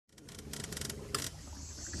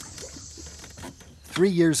3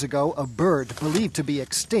 years ago, a bird believed to be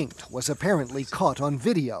extinct was apparently caught on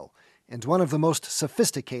video, and one of the most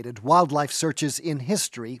sophisticated wildlife searches in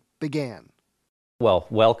history began. Well,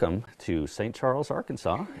 welcome to St. Charles,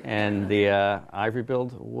 Arkansas, and the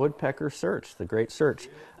ivory-billed woodpecker search, the great search.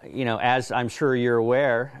 You know, as I'm sure you're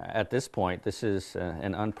aware at this point, this is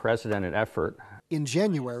an unprecedented effort. In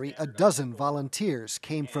January, a dozen volunteers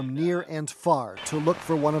came from near and far to look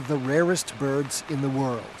for one of the rarest birds in the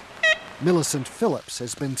world. Millicent Phillips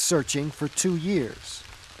has been searching for 2 years.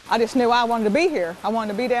 I just knew I wanted to be here. I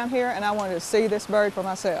wanted to be down here, and I wanted to see this bird for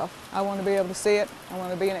myself. I wanted to be able to see it. I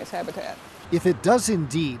wanted to be in its habitat. If it does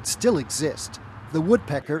indeed still exist, the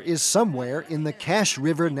woodpecker is somewhere in the Cache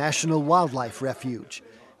River National Wildlife Refuge,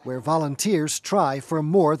 where volunteers try for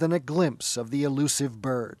more than a glimpse of the elusive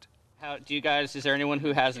bird. Is there anyone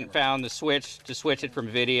who hasn't found the switch to switch it from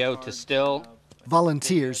video to still?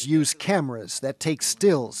 Volunteers use cameras that take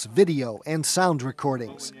stills, video, and sound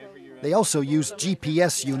recordings. They also use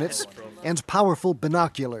GPS units and powerful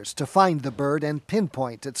binoculars to find the bird and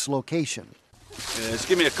pinpoint its location. Just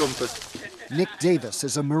give me a compass. Nick Davis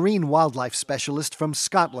is a marine wildlife specialist from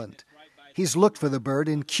Scotland. He's looked for the bird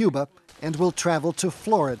in Cuba and will travel to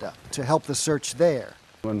Florida to help the search there.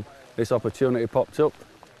 When this opportunity popped up,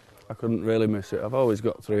 I couldn't really miss it. I've always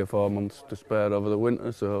got 3 or 4 months to spare over the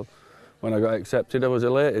winter, so when I got accepted, I was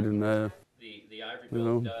elated, and I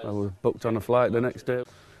was booked on a flight the next day.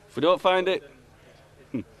 If we don't find it,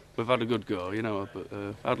 we've had a good go, but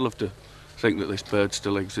I'd love to think that this bird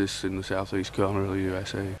still exists in the southeast corner of the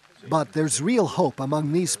USA. But there's real hope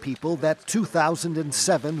among these people that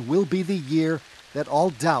 2007 will be the year that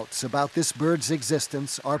all doubts about this bird's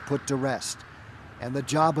existence are put to rest, and the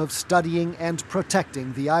job of studying and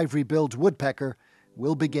protecting the ivory-billed woodpecker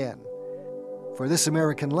will begin. For This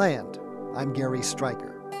American Land, I'm Gary Stryker.